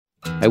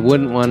I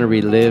wouldn't want to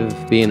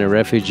relive being a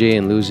refugee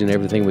and losing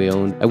everything we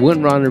owned. I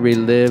wouldn't want to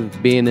relive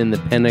being in the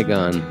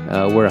Pentagon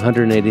where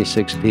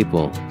 186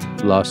 people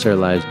lost their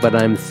lives. But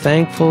I'm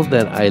thankful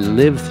that I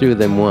lived through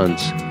them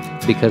once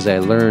because I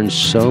learned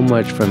so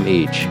much from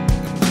each.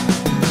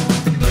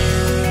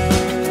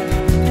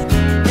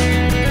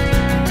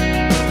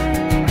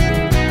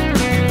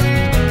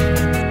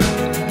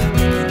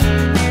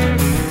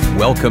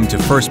 Welcome to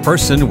First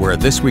Person, where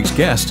this week's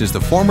guest is the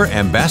former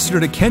ambassador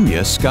to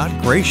Kenya, Scott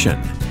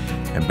Gration.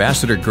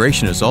 Ambassador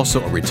Gration is also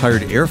a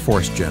retired Air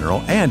Force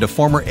general and a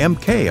former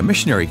MK, a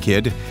missionary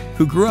kid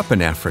who grew up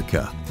in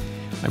Africa.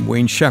 I'm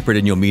Wayne Shepherd,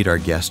 and you'll meet our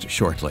guest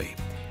shortly.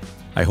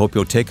 I hope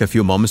you'll take a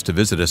few moments to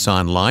visit us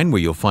online,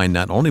 where you'll find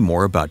not only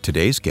more about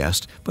today's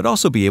guest, but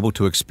also be able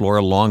to explore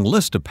a long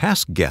list of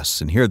past guests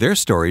and hear their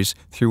stories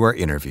through our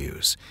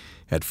interviews.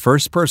 At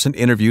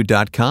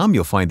firstpersoninterview.com,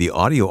 you'll find the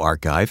audio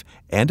archive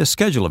and a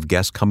schedule of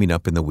guests coming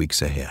up in the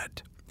weeks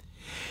ahead.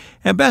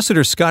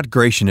 Ambassador Scott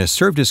Gration has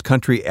served his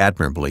country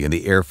admirably in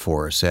the Air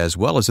Force as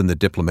well as in the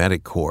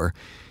diplomatic corps.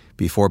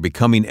 Before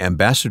becoming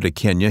ambassador to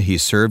Kenya, he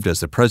served as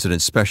the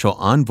president's special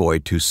envoy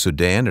to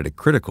Sudan at a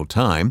critical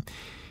time.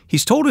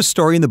 He's told his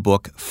story in the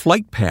book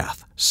Flight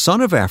Path,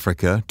 Son of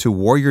Africa to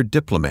Warrior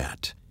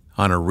Diplomat.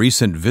 On a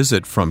recent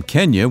visit from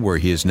Kenya, where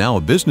he is now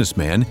a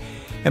businessman,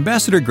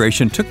 Ambassador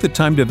Gration took the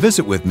time to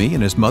visit with me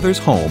in his mother's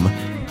home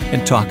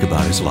and talk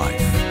about his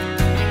life.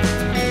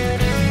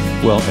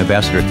 Well,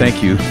 Ambassador,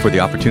 thank you for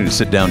the opportunity to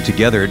sit down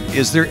together.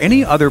 Is there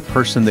any other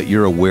person that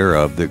you're aware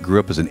of that grew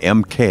up as an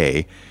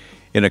MK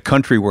in a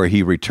country where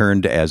he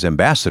returned as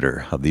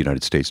ambassador of the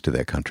United States to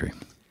that country?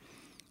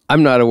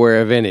 I'm not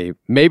aware of any.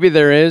 Maybe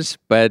there is,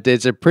 but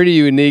it's a pretty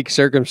unique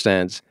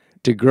circumstance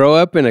to grow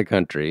up in a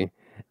country.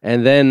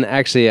 And then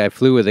actually I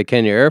flew with the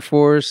Kenya Air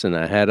Force and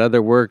I had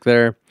other work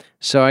there.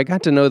 So I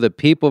got to know the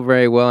people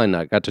very well and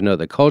I got to know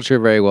the culture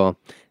very well.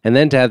 And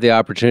then to have the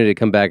opportunity to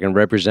come back and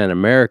represent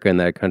America in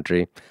that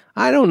country,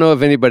 I don't know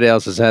if anybody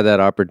else has had that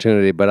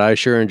opportunity, but I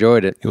sure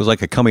enjoyed it. It was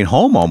like a coming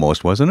home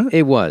almost, wasn't it?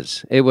 It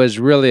was. It was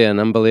really an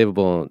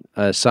unbelievable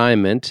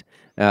assignment.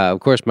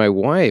 Of course, my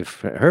wife,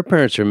 her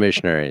parents were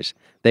missionaries.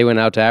 They went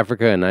out to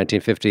Africa in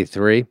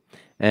 1953,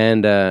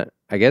 and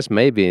I guess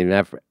maybe in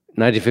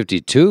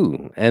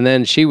 1952, and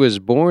then she was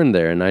born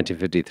there in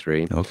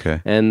 1953.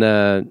 Okay.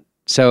 And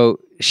so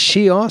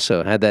she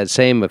also had that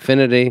same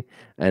affinity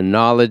and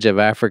knowledge of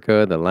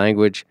Africa, the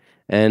language,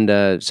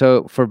 and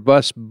so for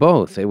us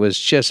both, it was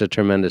just a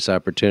tremendous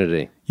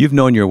opportunity. You've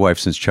known your wife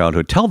since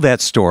childhood. Tell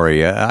that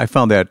story. I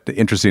found that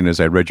interesting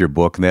as I read your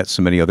book, and that's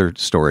so many other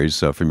stories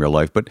from your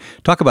life. But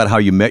talk about how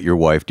you met your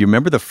wife. Do you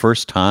remember the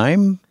first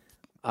time?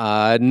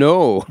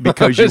 No.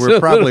 Because you were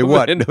probably,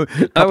 what, a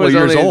couple of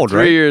years old,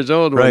 right? 3 years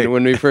old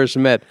when we first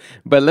met.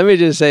 But let me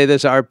just say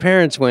this. Our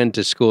parents went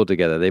to school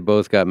together. They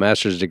both got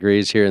master's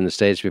degrees here in the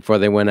States before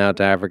they went out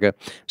to Africa.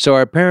 So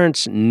our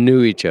parents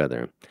knew each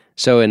other.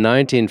 So in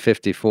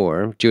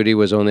 1954, Judy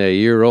was only a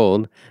year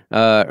old.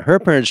 Her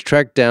parents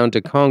trekked down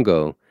to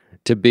Congo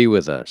to be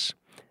with us.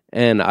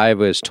 And I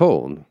was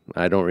told,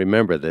 I don't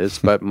remember this,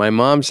 but my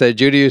mom said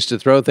Judy used to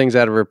throw things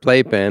out of her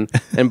playpen,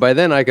 and by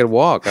then I could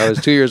walk. I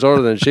was 2 years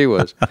older than she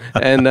was,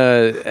 and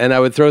I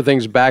would throw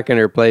things back in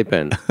her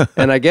playpen.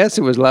 And I guess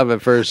it was love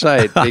at first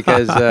sight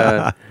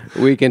because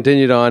we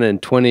continued on, and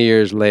 20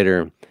 years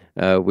later,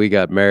 we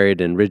got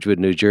married in Ridgewood,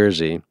 New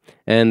Jersey.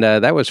 And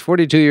that was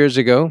 42 years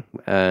ago,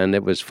 and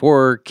it was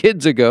 4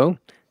 kids ago.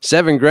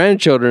 7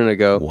 grandchildren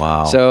ago.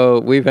 Wow.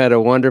 So we've had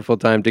a wonderful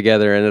time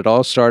together, and it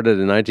all started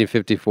in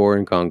 1954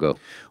 in Congo.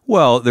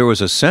 Well, there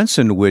was a sense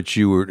in which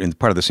you were in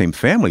part of the same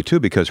family, too,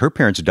 because her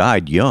parents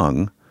died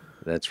young.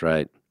 That's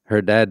right.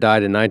 Her dad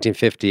died in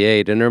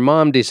 1958, and her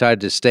mom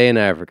decided to stay in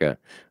Africa.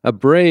 A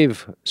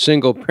brave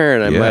single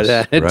parent, I might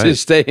add, to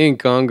stay in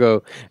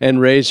Congo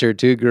and raise her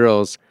 2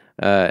 girls.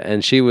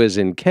 And she was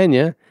in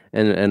Kenya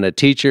and a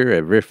teacher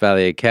at Rift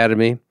Valley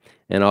Academy.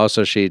 And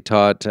also she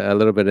taught a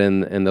little bit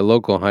in the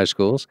local high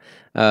schools.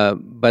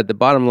 But the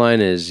bottom line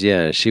is,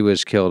 she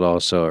was killed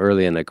also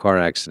early in a car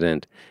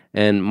accident.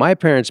 And my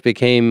parents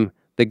became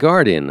the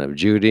guardian of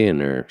Judy and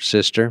her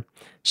sister.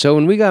 So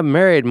when we got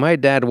married, my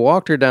dad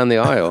walked her down the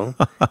aisle,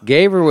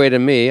 gave her away to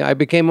me. I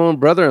became my own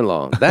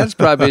brother-in-law. That's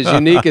probably as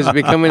unique as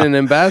becoming an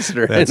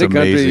ambassador in the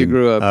country you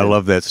grew up in. I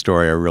love that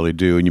story. I really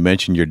do. And you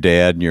mentioned your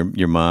dad and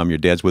your mom. Your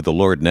dad's with the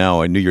Lord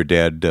now. I knew your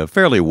dad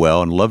fairly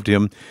well and loved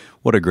him.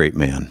 What a great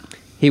man.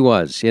 He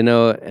was,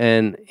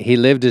 and he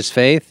lived his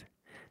faith.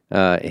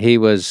 He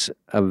was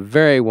a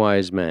very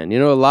wise man.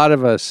 A lot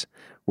of us,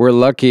 we're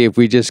lucky if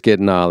we just get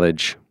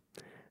knowledge.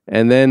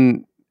 And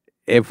then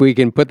if we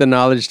can put the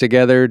knowledge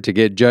together to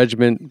get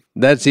judgment,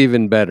 that's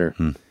even better.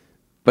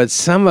 But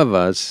some of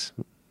us,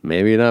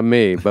 maybe not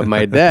me, but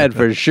my dad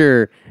for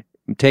sure,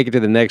 take it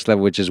to the next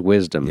level, which is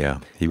wisdom. Yeah,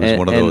 he was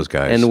one of those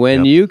guys. And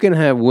when you can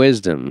have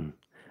wisdom,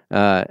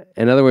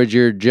 in other words,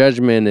 your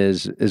judgment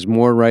is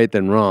more right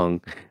than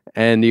wrong,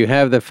 and you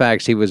have the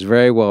facts. He was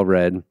very well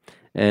read,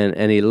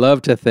 and he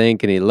loved to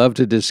think and he loved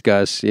to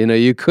discuss. You know,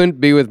 you couldn't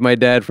be with my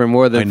dad for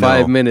more than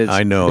 5 minutes.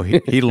 I know.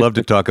 He loved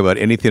to talk about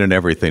anything and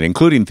everything,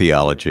 including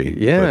theology.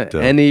 Yeah,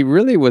 and he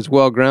really was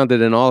well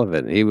grounded in all of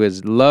it. He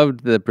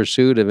loved the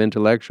pursuit of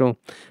intellectual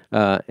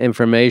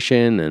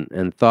information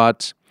and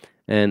thoughts.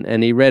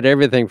 And he read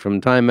everything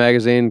from Time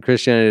Magazine,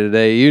 Christianity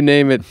Today, you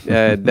name it.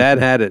 Dad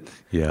had it,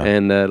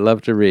 and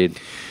loved to read.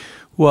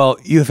 Well,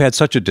 you've had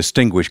such a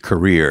distinguished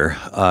career.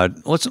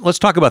 Let's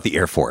talk about the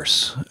Air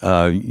Force.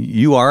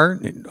 You are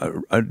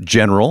a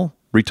general,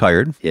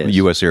 retired, Yes.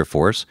 U.S. Air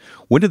Force.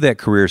 When did that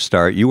career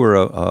start? You were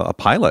a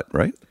pilot,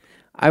 right?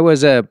 I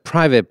was a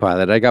private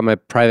pilot. I got my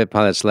private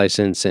pilot's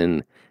license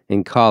in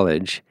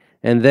college,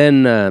 and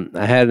then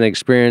I had an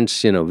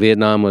experience. You know,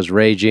 Vietnam was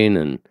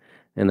raging,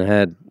 and I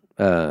had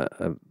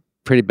a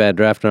pretty bad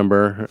draft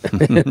number.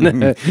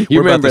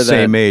 We're about the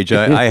same age.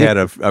 I had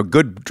a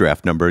good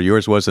draft number.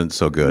 Yours wasn't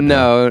so good.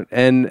 No,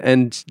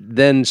 and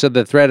then so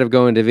the threat of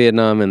going to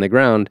Vietnam in the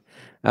ground,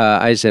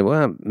 I said,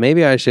 well,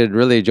 maybe I should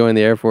really join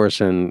the Air Force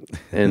and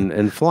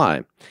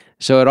fly.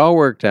 So it all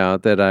worked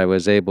out that I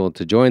was able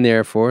to join the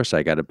Air Force.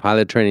 I got a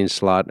pilot training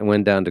slot and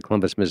went down to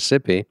Columbus,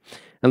 Mississippi,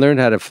 and learned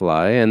how to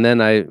fly. And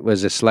then I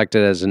was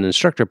selected as an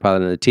instructor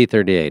pilot in the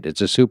T-38.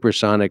 It's a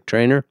supersonic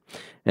trainer.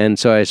 And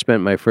so I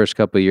spent my first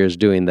couple of years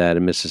doing that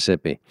in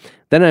Mississippi.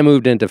 Then I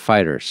moved into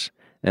fighters,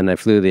 and I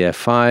flew the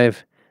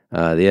F-5,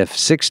 the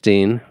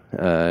F-16,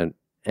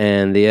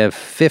 and the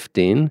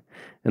F-15,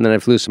 and then I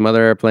flew some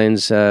other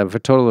airplanes for a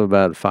total of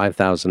about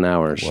 5,000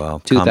 hours.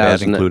 Wow,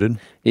 combat included?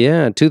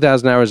 Yeah,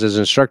 2,000 hours as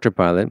instructor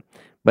pilot.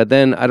 But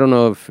then, I don't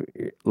know if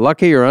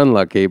lucky or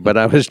unlucky, but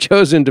I was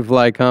chosen to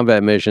fly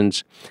combat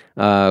missions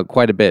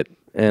quite a bit.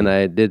 And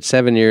I did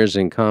 7 years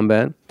in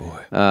combat,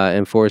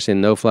 enforcing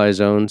no-fly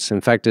zones.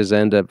 In fact, I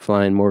ended up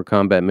flying more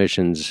combat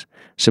missions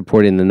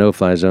supporting the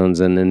no-fly zones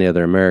than any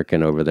other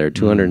American over there,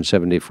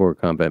 274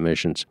 combat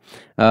missions.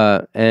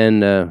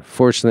 And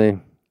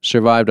fortunately,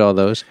 survived all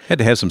those. Had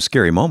to have some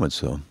scary moments,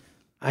 though.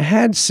 I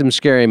had some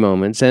scary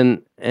moments,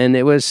 and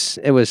it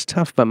was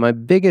tough, but my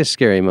biggest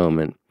scary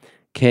moment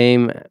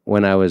came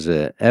when I was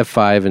a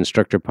F-5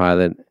 instructor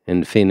pilot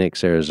in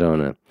Phoenix,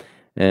 Arizona.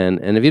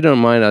 And if you don't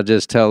mind, I'll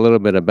just tell a little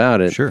bit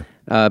about it. Sure.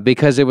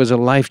 Because it was a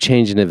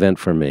life-changing event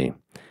for me.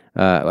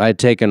 I'd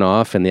taken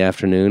off in the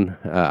afternoon.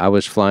 I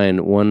was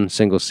flying one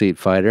single-seat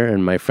fighter,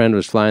 and my friend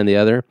was flying the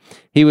other.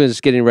 He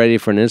was getting ready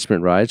for an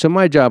instrument ride, so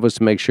my job was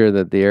to make sure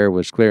that the air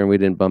was clear and we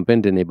didn't bump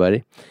into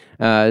anybody.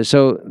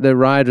 So the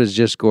ride was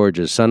just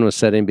gorgeous. Sun was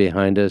setting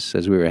behind us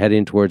as we were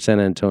heading towards San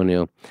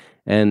Antonio,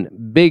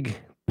 and big,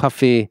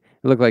 puffy,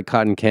 it looked like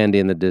cotton candy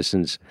in the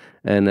distance,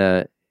 and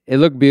it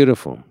looked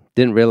beautiful.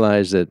 Didn't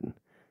realize that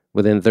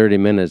within 30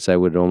 minutes, I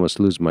would almost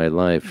lose my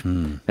life.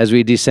 As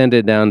we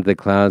descended down to the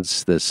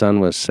clouds, the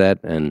sun was set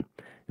and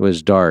it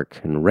was dark,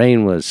 and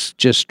rain was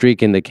just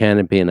streaking the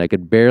canopy, and I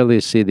could barely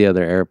see the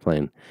other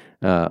airplane.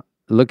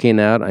 Looking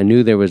out, I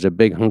knew there was a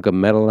big hunk of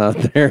metal out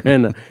there,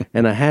 and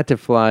I had to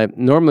fly.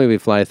 Normally, we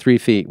fly 3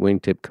 feet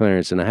wingtip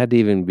clearance, and I had to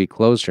even be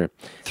closer.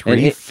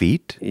 3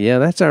 feet? Yeah,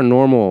 that's our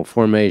normal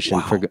formation.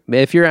 Wow.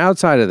 If you're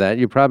outside of that,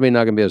 you're probably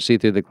not going to be able to see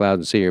through the clouds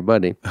and see your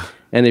buddy.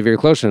 And if you're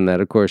closer than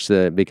that, of course,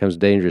 it becomes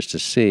dangerous to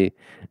see,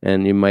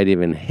 and you might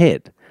even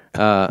hit.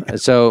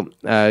 So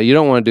you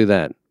don't want to do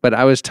that. But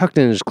I was tucked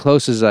in as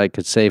close as I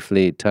could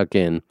safely tuck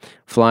in,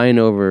 flying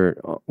over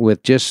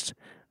with just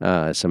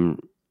some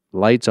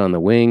lights on the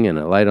wing and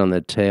a light on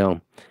the tail.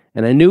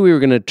 And I knew we were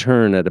going to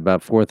turn at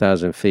about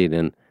 4,000 feet,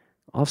 and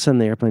all of a sudden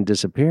the airplane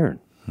disappeared.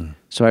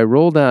 So I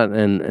rolled out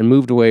and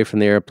moved away from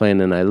the airplane,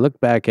 and I looked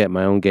back at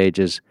my own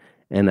gauges,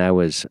 and I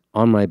was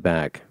on my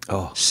back,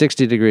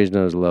 60 degrees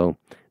nose low,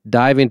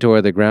 diving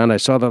toward the ground. I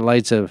saw the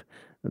lights of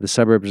the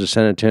suburbs of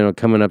San Antonio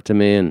coming up to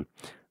me, and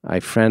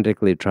I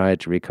frantically tried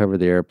to recover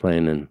the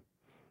airplane, and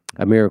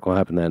a miracle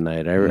happened that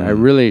night. I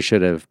really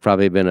should have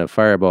probably been a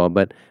fireball,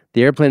 but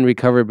the airplane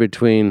recovered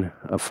between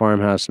a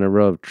farmhouse and a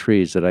row of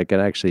trees that I could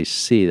actually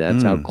see.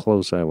 That's how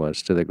close I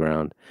was to the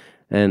ground.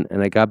 And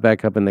I got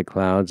back up in the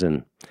clouds,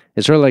 and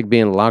it's sort of like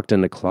being locked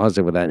in a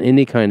closet without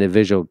any kind of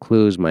visual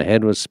clues. My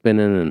head was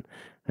spinning, and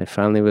I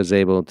finally was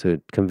able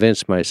to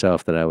convince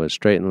myself that I was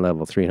straight and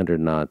level 300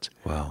 knots.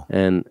 Wow.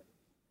 And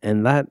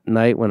that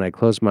night when I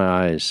closed my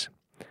eyes,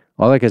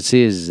 all I could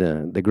see is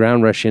the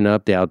ground rushing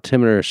up, the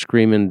altimeter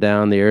screaming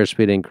down, the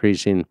airspeed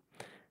increasing,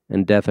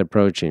 and death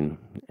approaching.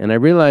 And I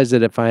realized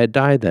that if I had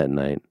died that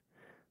night,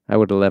 I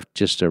would have left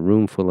just a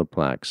room full of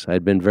plaques.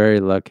 I'd been very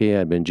lucky.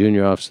 I'd been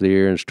Junior Officer of the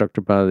Year,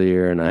 Instructor Pilot of the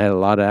Year, and I had a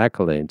lot of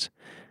accolades.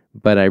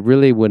 But I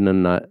really wouldn't have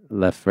not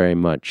left very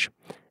much.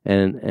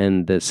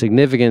 And the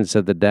significance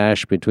of the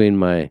dash between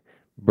my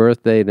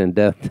birth date and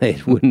death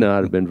date would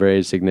not have been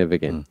very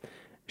significant.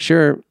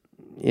 Sure,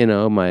 you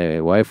know, my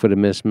wife would have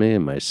missed me,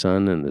 and my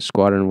son and the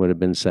squadron would have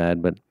been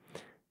sad,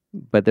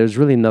 but there's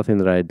really nothing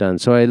that I had done.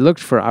 So I looked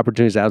for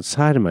opportunities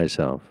outside of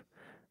myself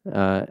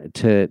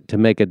to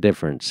make a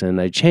difference. And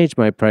I changed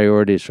my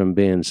priorities from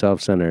being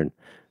self-centered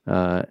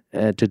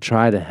to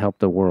try to help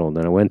the world.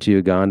 And I went to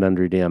Uganda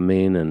under Idi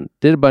Amin and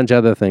did a bunch of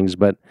other things.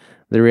 But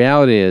the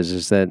reality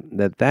is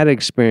that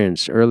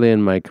experience early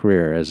in my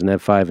career as an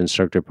F-5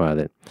 instructor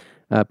pilot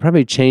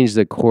probably changed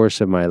the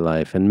course of my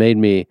life and made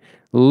me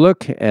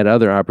look at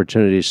other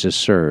opportunities to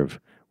serve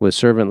with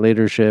servant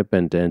leadership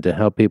and to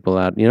help people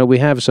out. We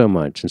have so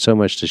much and so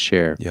much to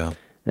share. Yeah.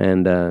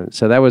 And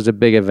so that was a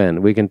big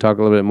event. We can talk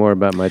a little bit more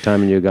about my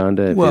time in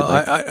Uganda. Well,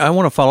 I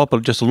want to follow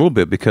up just a little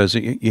bit because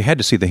you had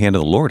to see the hand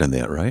of the Lord in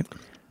that, right?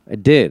 I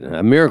did.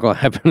 A miracle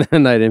happened that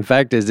night. In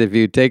fact, if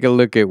you take a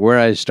look at where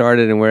I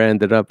started and where I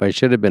ended up, I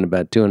should have been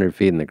about 200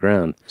 feet in the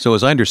ground. So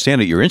as I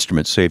understand it, your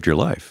instrument saved your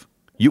life.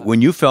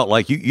 When you felt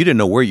like you didn't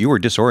know where you were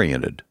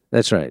disoriented.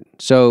 That's right.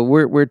 So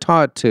we're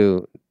taught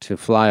to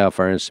fly off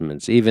our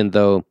instruments, even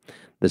though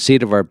the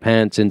seat of our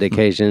pants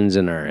indications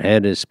and our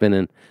head is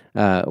spinning.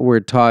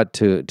 We're taught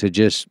to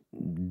just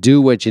do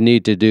what you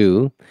need to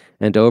do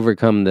and to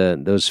overcome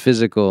those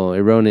physical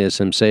erroneous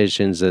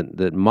sensations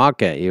that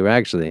mock at you,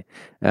 actually,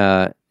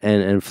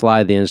 and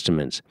fly the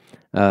instruments.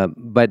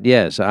 But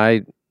yes,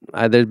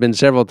 there's been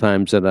several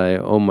times that I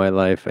owe my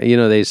life.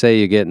 They say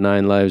you get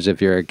 9 lives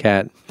if you're a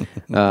cat.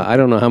 I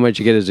don't know how much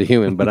you get as a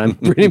human, but I'm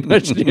pretty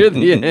much near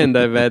the end.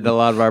 I've had a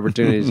lot of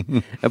opportunities.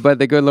 But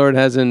the good Lord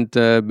hasn't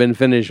been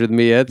finished with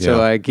me yet,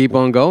 so I keep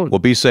on going. Well,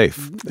 be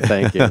safe.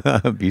 Thank you.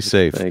 Be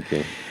safe. Thank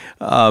you.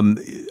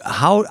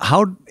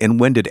 How and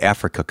when did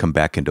Africa come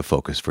back into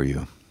focus for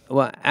you?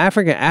 Well,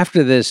 Africa,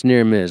 after this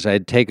near miss, I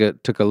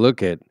took a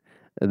look at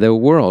the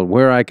world,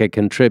 where I could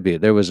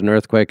contribute. There was an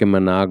earthquake in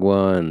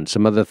Managua and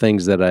some other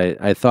things that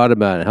I thought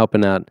about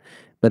helping out.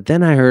 But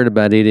then I heard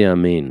about Idi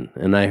Amin,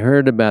 and I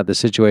heard about the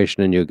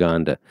situation in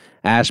Uganda.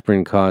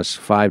 Aspirin cost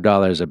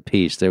 $5 a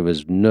piece. There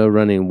was no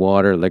running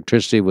water.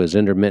 Electricity was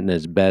intermittent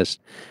at best.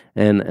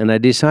 And I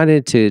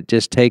decided to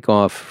just take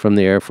off from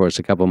the Air Force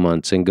a couple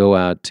months and go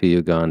out to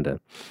Uganda.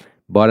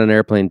 Bought an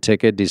airplane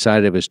ticket,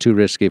 decided it was too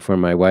risky for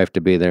my wife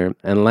to be there,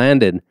 and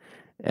landed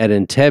at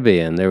Entebbe,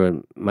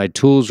 and my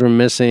tools were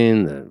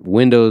missing. The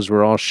windows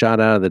were all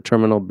shot out of the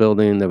terminal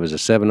building. There was a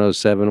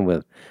 707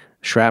 with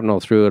shrapnel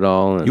through it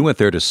all. And, you went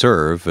there to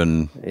serve,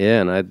 and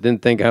and I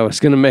didn't think I was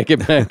going to make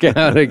it back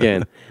out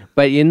again.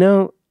 But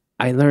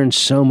I learned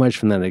so much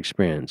from that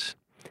experience.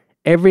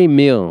 Every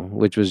meal,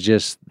 which was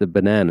just the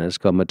bananas,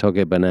 called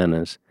matoke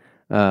bananas,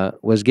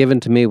 was given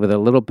to me with a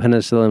little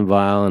penicillin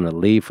vial and a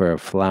leaf or a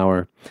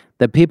flower.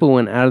 That people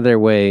went out of their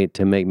way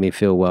to make me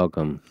feel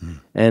welcome.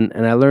 And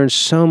I learned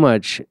so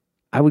much.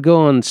 I would go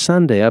on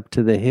Sunday up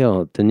to the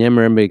hill, to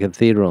Nyamurumbi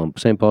Cathedral,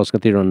 St. Paul's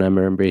Cathedral,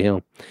 Nyamurumbi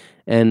Hill.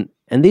 And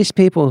these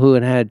people who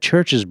had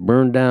churches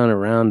burned down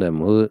around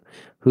them,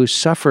 who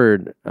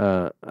suffered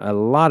a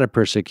lot of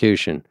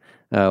persecution.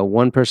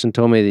 One person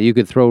told me that you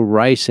could throw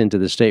rice into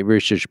the State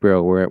Research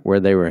Bureau where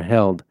they were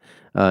held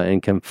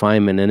in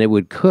confinement, and it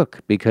would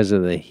cook because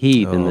of the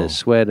heat and the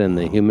sweat and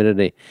the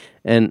humidity.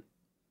 And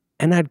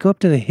I'd go up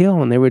to the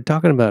hill, and they were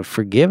talking about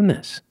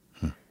forgiveness.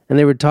 And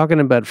they were talking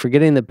about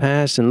forgetting the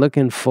past and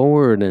looking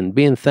forward and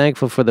being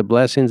thankful for the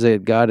blessings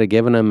that God had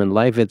given them and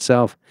life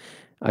itself.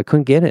 I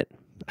couldn't get it.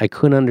 I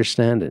couldn't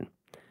understand it.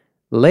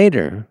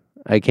 Later,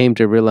 I came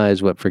to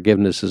realize what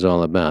forgiveness is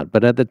all about.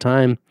 But at the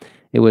time,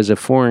 it was a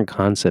foreign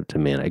concept to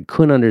me. And I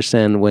couldn't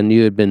understand when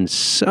you had been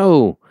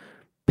so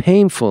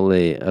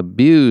painfully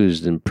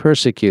abused and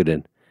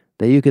persecuted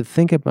that you could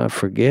think about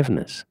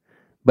forgiveness.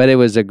 But it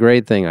was a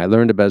great thing. I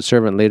learned about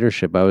servant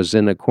leadership. I was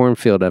in a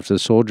cornfield after the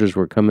soldiers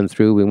were coming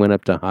through. We went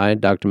up to hide,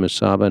 Dr.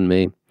 Musaba and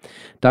me.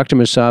 Dr.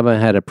 Musaba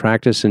had a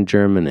practice in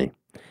Germany,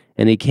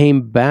 and he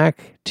came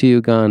back to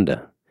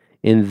Uganda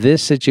in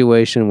this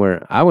situation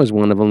where I was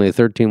one of only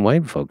 13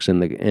 white folks in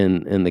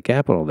the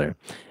capital there.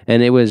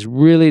 And it was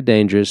really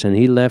dangerous, and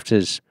he left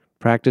his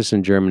practice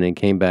in Germany and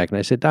came back. And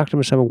I said, Dr.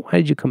 Musaba, why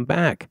did you come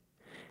back?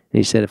 And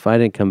he said, if I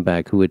didn't come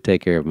back, who would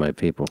take care of my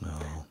people?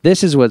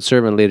 This is what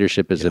servant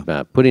leadership is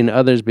about, putting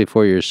others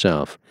before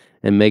yourself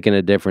and making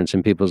a difference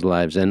in people's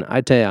lives. And I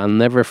tell you, I'll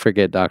never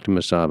forget Dr.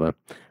 Musaba.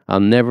 I'll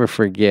never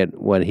forget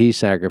what he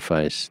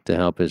sacrificed to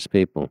help his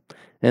people.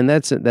 And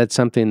that's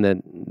something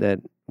that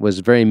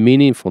was very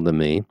meaningful to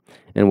me.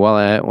 And while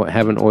I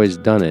haven't always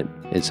done it,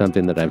 it's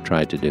something that I've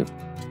tried to do.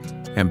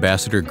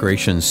 Ambassador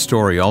Gration's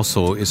story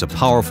also is a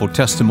powerful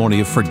testimony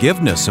of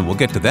forgiveness, and we'll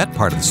get to that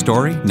part of the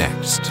story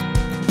next.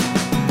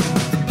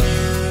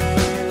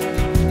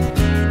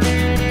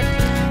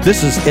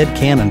 This is Ed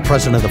Cannon,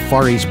 president of the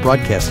Far East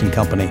Broadcasting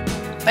Company.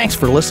 Thanks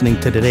for listening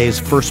to today's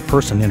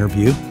first-person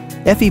interview.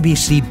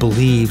 FEBC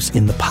believes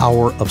in the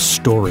power of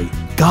story,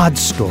 God's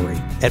story,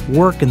 at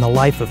work in the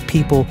life of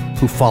people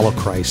who follow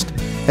Christ.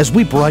 As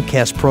we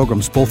broadcast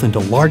programs both into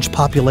large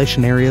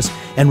population areas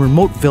and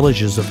remote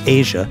villages of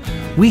Asia,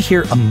 we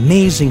hear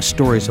amazing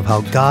stories of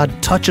how God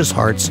touches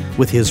hearts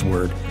with His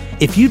Word.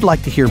 If you'd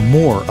like to hear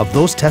more of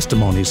those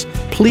testimonies,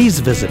 please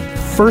visit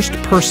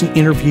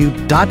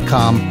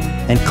firstpersoninterview.com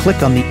and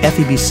click on the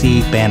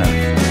FEBC banner.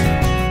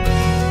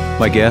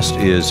 My guest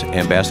is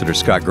Ambassador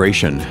Scott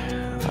Gration.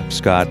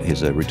 Scott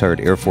is a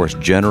retired Air Force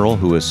general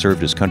who has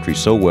served his country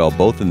so well,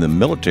 both in the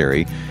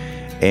military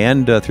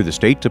and through the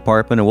State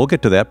Department. And we'll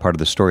get to that part of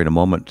the story in a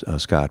moment,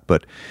 Scott.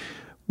 But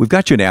we've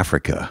got you in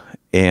Africa.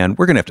 And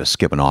we're going to have to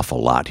skip an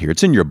awful lot here.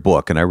 It's in your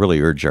book, and I really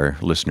urge our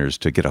listeners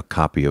to get a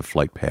copy of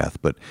Flight Path.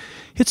 But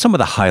hit some of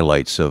the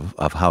highlights of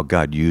how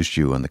God used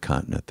you on the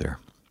continent there.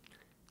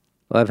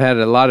 Well, I've had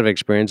a lot of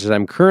experiences.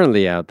 I'm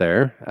currently out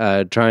there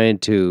trying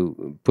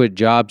to put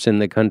jobs in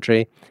the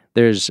country.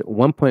 There's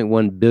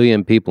 1.1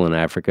 billion people in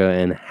Africa,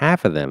 and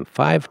half of them,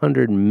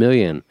 500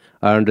 million,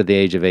 are under the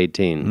age of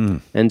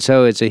 18. And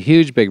so it's a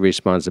huge, big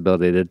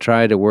responsibility to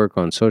try to work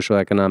on social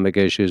economic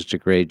issues to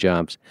create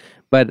jobs.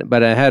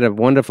 But I had a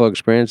wonderful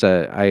experience.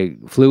 I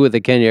flew with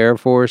the Kenya Air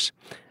Force,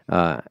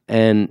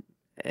 and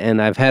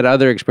I've had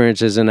other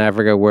experiences in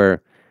Africa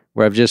where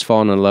I've just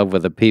fallen in love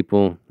with the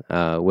people,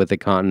 with the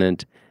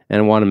continent,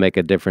 and want to make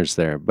a difference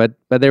there. But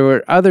there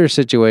were other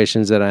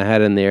situations that I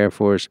had in the Air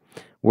Force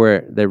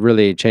that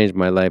really changed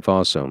my life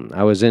also.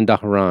 I was in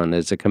Dhahran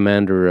as a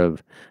commander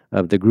of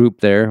the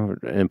group there,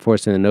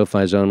 enforcing the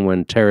no-fly zone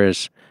when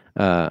terrorists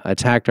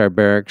attacked our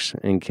barracks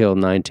and killed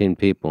 19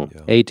 people.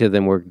 Yeah. 8 of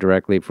them worked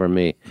directly for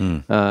me.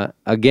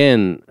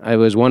 Again, it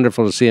was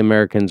wonderful to see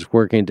Americans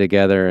working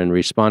together and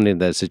responding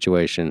to that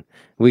situation.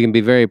 We can be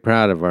very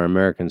proud of our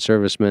American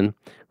servicemen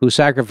who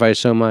sacrifice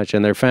so much,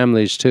 and their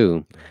families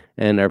too,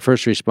 and our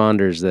first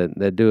responders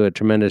that do a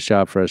tremendous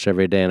job for us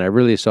every day, and I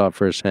really saw it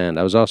firsthand.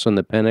 I was also in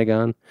the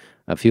Pentagon,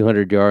 a few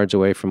hundred yards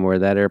away from where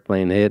that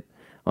airplane hit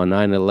on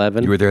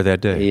 9/11. You were there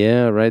that day?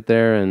 Yeah, right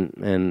there,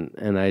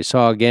 and I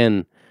saw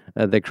again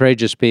the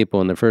courageous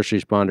people and the first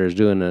responders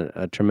doing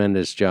a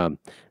tremendous job.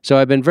 So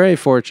I've been very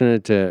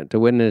fortunate to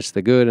witness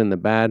the good and the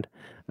bad,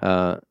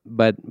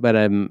 but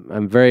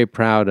I'm very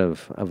proud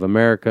of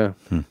America,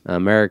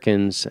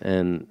 Americans,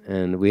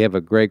 and we have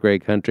a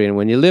great country. And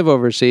when you live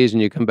overseas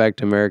and you come back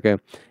to America,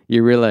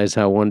 you realize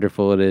how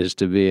wonderful it is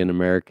to be an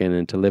American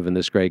and to live in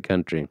this great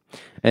country.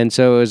 And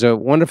so it was a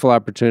wonderful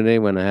opportunity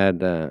when I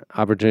had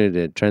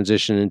opportunity to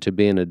transition into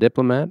being a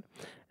diplomat.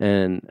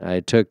 And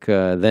I took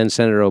then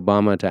Senator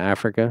Obama to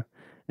Africa,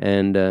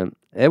 and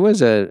it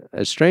was a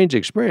strange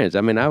experience.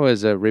 I mean, I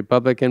was a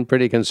Republican,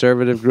 pretty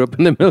conservative, grew up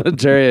in the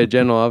military, a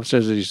general officer,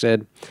 as you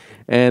said,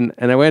 and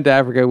I went to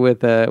Africa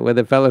with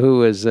a fellow who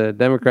was a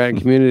Democrat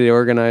community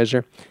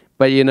organizer.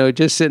 But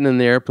just sitting in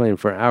the airplane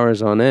for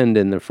hours on end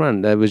in the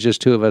front, there was just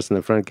 2 of us in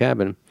the front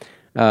cabin.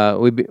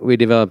 We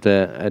developed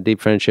a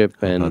deep friendship,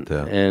 and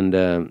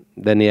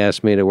then he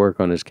asked me to work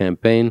on his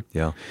campaign.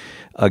 Yeah.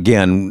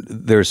 Again,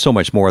 there's so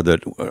much more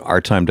that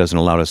our time doesn't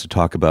allow us to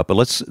talk about, but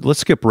let's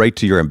skip right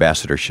to your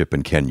ambassadorship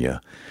in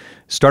Kenya.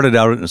 Started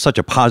out on such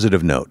a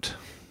positive note.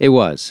 It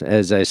was.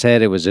 As I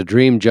said, it was a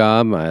dream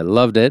job. I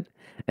loved it.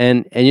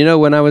 And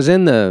when I was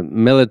in the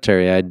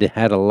military, I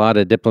had a lot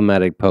of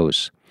diplomatic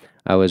posts.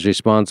 I was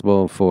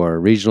responsible for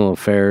regional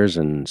affairs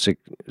and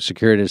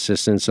security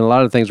assistance and a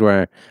lot of things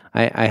where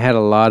I had a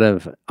lot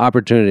of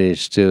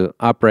opportunities to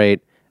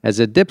operate as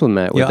a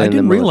diplomat within the military. I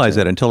didn't realize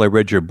that until I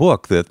read your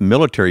book, that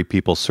military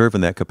people serve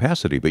in that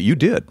capacity, but you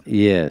did.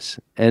 Yes.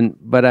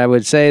 But I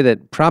would say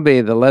that probably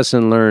the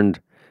lesson learned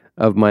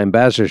of my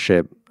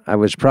ambassadorship, I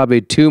was probably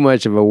too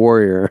much of a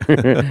warrior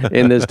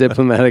in this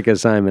diplomatic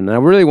assignment. And I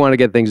really want to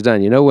get things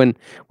done.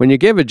 When you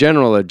give a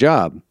general a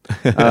job,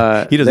 he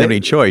doesn't have any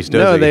choice,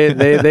 does he?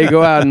 No, they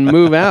go out and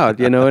move out,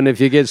 and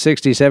if you get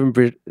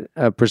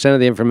 67% of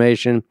the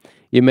information,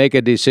 you make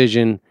a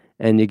decision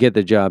and you get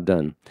the job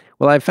done.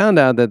 Well, I found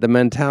out that the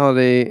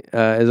mentality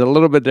is a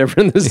little bit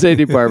different in the State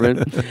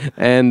Department.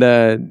 And,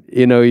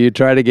 you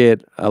try to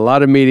get a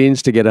lot of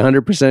meetings to get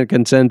 100%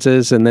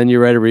 consensus, and then you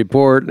write a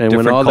report. And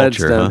different when all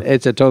culture, that's done,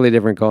 it's a totally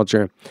different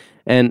culture.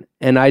 And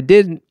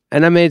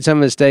I made some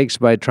mistakes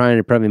by trying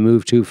to probably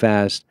move too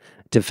fast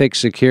to fix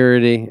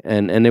security.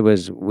 And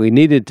we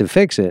needed to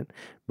fix it,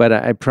 but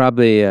I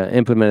probably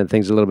implemented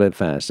things a little bit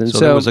fast. And so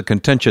there was a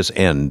contentious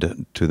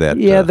end to that.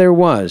 Yeah, there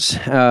was.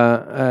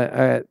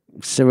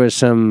 There were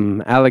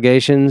some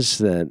allegations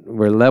that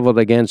were leveled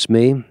against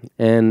me,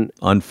 and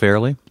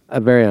unfairly?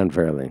 Very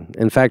unfairly.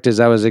 In fact,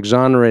 as I was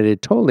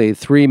exonerated totally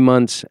 3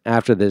 months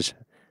after this,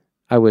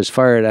 I was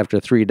fired after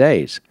 3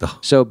 days. Oh.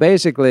 So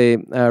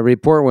basically, a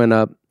report went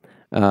up.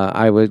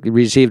 I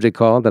received a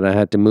call that I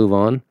had to move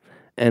on,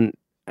 and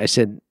I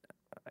said,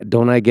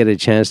 don't I get a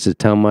chance to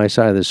tell my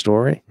side of the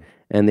story?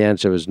 And the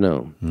answer was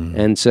no.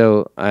 And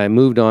so I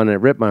moved on, and it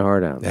ripped my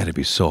heart out. That'd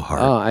be so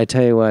hard. Oh, I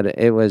tell you what,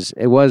 it was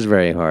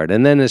very hard.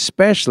 And then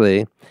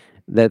especially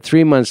that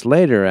 3 months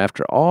later,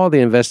 after all the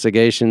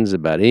investigations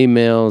about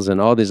emails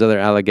and all these other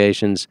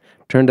allegations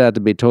turned out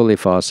to be totally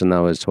false, and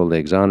I was totally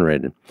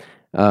exonerated.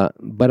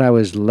 But I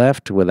was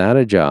left without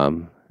a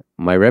job.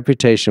 My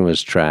reputation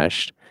was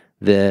trashed.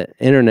 The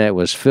internet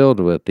was filled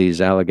with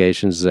these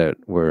allegations that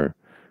were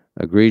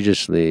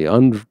egregiously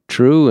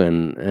untrue,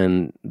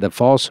 and the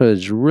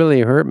falsehoods really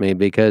hurt me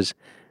because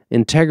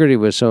integrity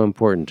was so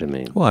important to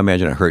me. Well, I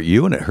imagine it hurt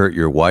you, and it hurt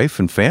your wife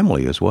and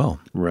family as well.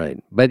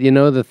 Right. But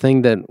the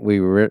thing that we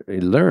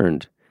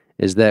learned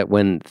is that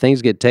when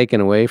things get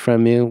taken away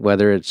from you,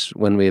 whether it's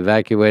when we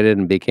evacuated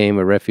and became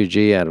a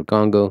refugee out of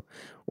Congo,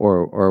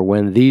 or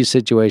when these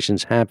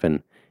situations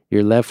happen,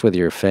 you're left with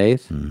your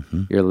faith,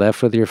 you're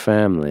left with your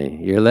family,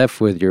 you're left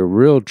with your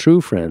real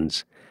true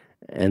friends.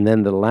 And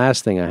then the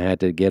last thing I had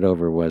to get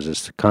over was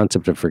this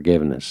concept of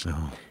forgiveness.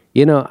 Oh.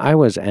 You know, I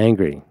was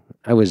angry.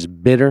 I was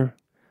bitter.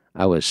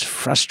 I was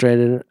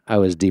frustrated. I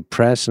was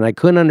depressed. And I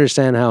couldn't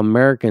understand how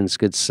Americans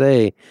could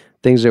say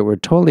things that were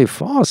totally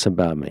false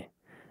about me.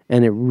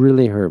 And it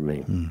really hurt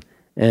me.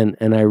 And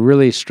I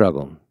really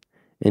struggled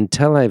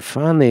until I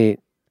finally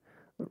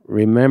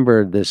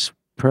remembered this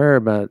prayer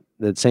about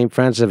that St.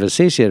 Francis of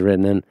Assisi had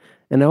written.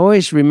 And I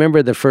always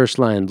remember the first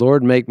line,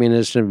 Lord, make me an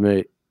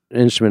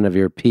instrument of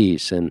your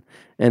peace. And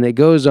it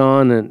goes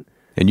on.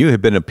 And you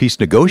have been a peace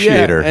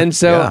negotiator. Yeah, and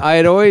so I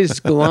had always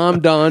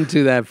glommed on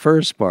to that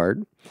first part.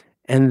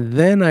 And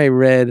then I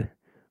read,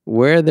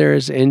 where there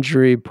is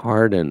injury,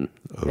 pardon.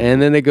 Oh.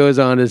 And then it goes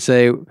on to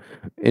say,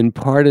 in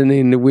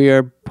pardoning, we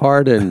are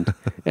pardoned.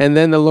 And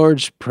then the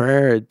Lord's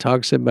Prayer, it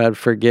talks about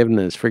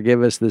forgiveness.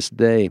 Forgive us this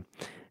day.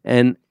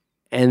 And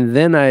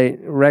then I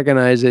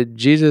recognized that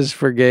Jesus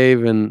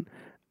forgave and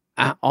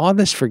all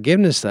this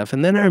forgiveness stuff.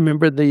 And then I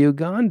remembered the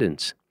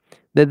Ugandans,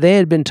 that they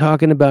had been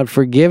talking about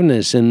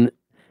forgiveness, and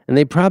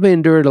they probably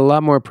endured a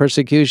lot more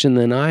persecution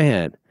than I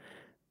had.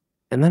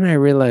 And then I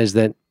realized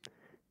that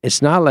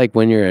it's not like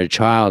when you're a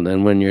child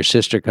and when your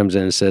sister comes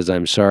in and says,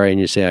 I'm sorry, and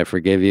you say, I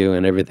forgive you,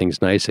 and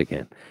everything's nice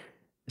again.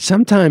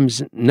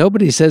 Sometimes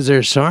nobody says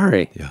they're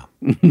sorry. Yeah.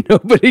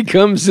 Nobody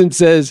comes and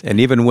says... And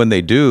even when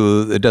they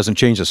do, it doesn't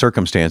change the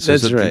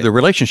circumstances. That's right. The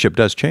relationship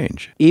does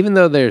change. Even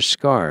though there's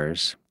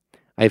scars,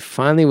 I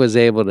finally was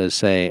able to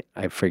say,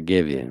 I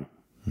forgive you.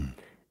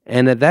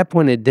 And at that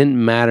point, it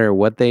didn't matter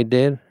what they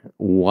did,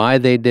 why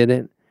they did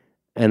it,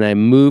 and I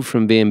moved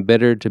from being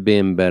bitter to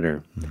being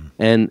better.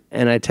 And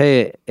I tell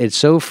you, it's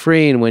so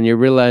freeing when you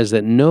realize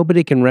that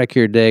nobody can wreck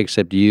your day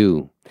except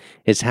you.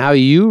 It's how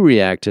you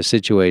react to a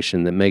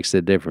situation that makes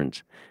the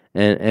difference.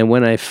 And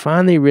when I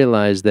finally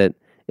realized that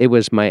it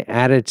was my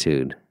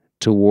attitude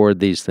toward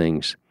these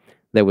things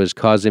that was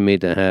causing me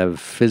to have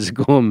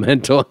physical and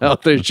mental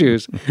health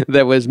issues,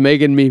 that was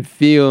making me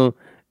feel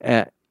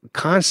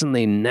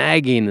constantly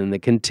nagging and the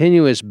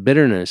continuous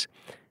bitterness,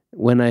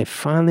 when I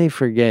finally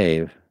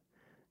forgave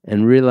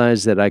and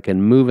realized that I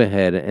can move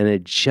ahead and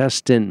it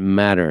just didn't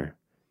matter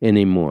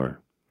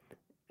anymore,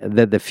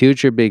 that the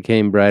future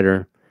became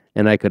brighter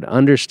and I could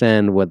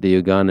understand what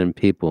the Ugandan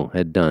people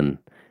had done,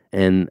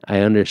 and I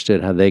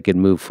understood how they could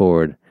move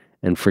forward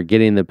and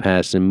forgetting the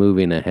past and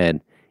moving ahead.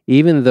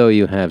 Even though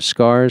you have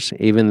scars,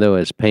 even though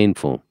it's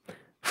painful,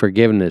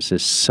 forgiveness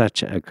is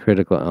such a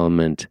critical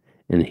element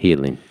in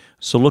healing.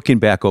 So looking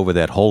back over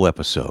that whole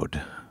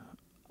episode,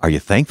 are you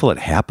thankful it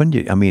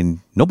happened? I mean,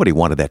 nobody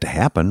wanted that to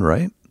happen,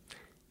 right?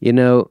 You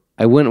know,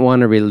 I wouldn't want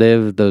to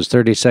relive those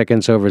 30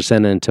 seconds over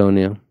San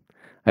Antonio.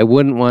 I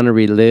wouldn't want to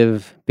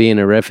relive being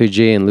a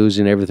refugee and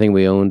losing everything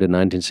we owned in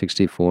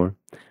 1964.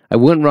 I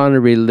wouldn't want to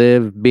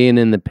relive being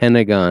in the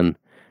Pentagon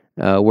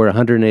where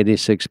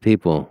 186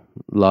 people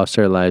lost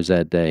their lives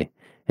that day.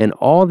 And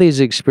all these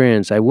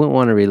experiences I wouldn't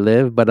want to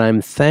relive, but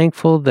I'm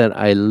thankful that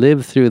I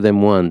lived through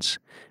them once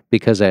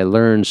because I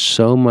learned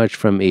so much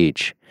from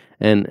each.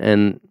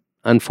 And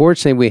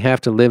unfortunately, we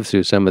have to live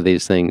through some of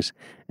these things.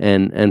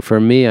 And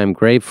for me, I'm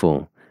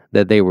grateful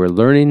that they were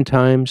learning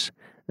times,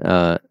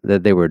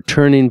 that they were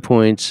turning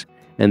points,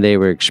 and they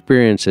were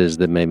experiences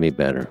that made me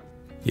better.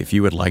 If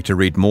you would like to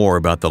read more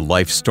about the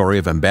life story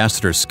of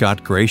Ambassador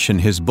Scott Gration,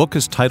 his book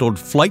is titled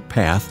Flight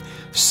Path,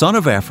 Son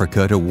of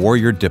Africa to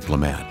Warrior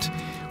Diplomat.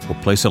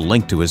 We'll place a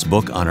link to his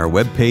book on our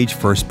webpage,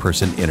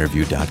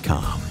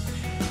 firstpersoninterview.com.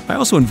 I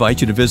also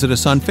invite you to visit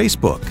us on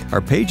Facebook. Our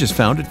page is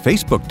found at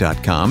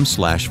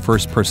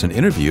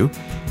facebook.com/firstpersoninterview,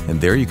 and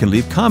there you can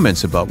leave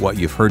comments about what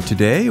you've heard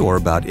today or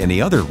about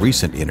any other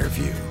recent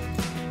interview.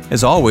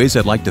 As always,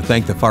 I'd like to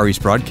thank the Far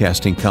East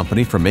Broadcasting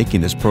Company for making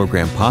this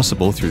program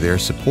possible through their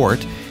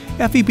support.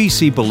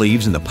 FEBC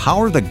believes in the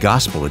power of the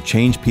gospel to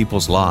change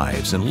people's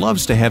lives and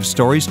loves to have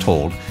stories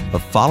told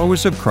of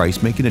followers of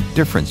Christ making a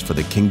difference for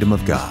the kingdom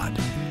of God.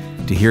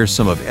 To hear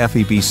some of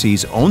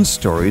FEBC's own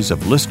stories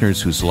of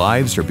listeners whose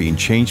lives are being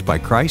changed by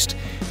Christ,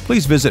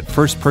 please visit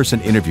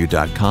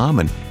firstpersoninterview.com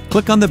and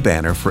click on the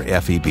banner for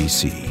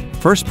FEBC,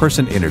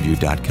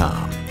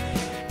 firstpersoninterview.com.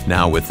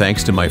 Now, with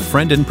thanks to my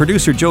friend and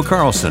producer Joe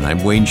Carlson,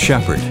 I'm Wayne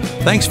Shepherd.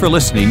 Thanks for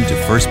listening to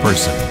First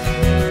Person.